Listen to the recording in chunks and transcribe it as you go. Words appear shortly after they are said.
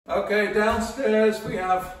Okay, downstairs we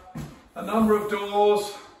have a number of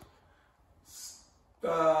doors,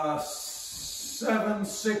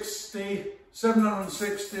 760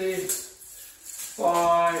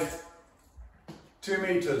 by 2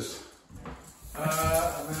 meters.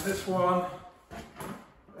 And then this one,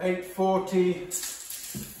 840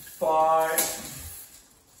 by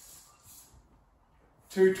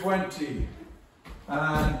 220,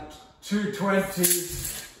 and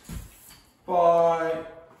 220 by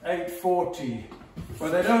 840.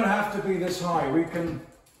 But they don't have to be this high. We can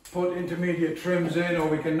put intermediate trims in, or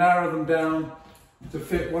we can narrow them down to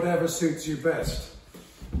fit whatever suits you best.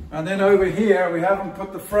 And then over here, we haven't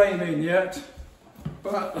put the frame in yet,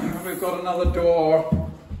 but we've got another door,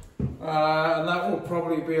 and that will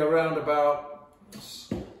probably be around about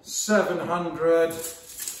 700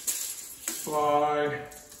 by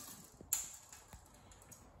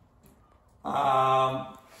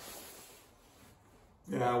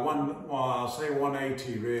I'll say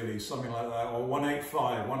 180 really, something like that, or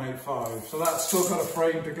 185. So that's still got a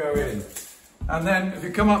frame to go in. And then if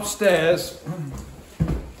you come upstairs,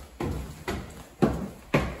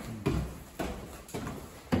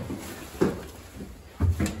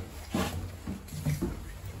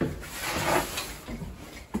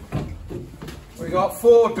 we got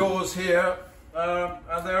 4 doors here,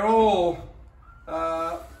 and they're all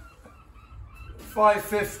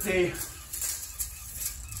 550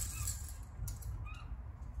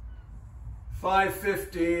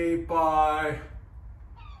 by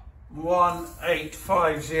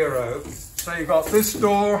 1850. So you've got this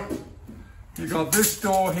door, you've got this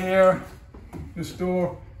door here, this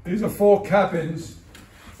door. These are 4 cabins.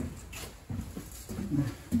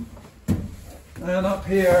 And up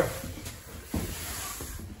here,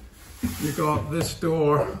 you've got this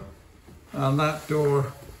door and that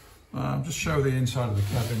door. Just show the inside of the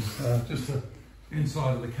cabin, just the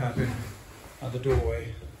inside of the cabin and the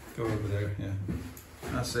doorway. Go over there, yeah.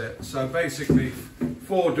 That's it. So basically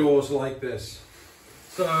 4 doors like this.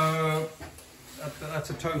 So that's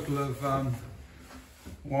a total of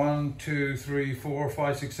 1, 2, 3, 4,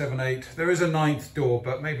 5, 6, 7, 8. There is a 9th door,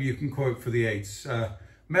 but maybe you can quote for the 8s.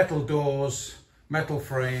 Metal doors, metal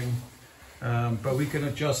frame, but we can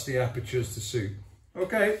adjust the apertures to suit.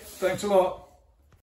 Okay, thanks a lot.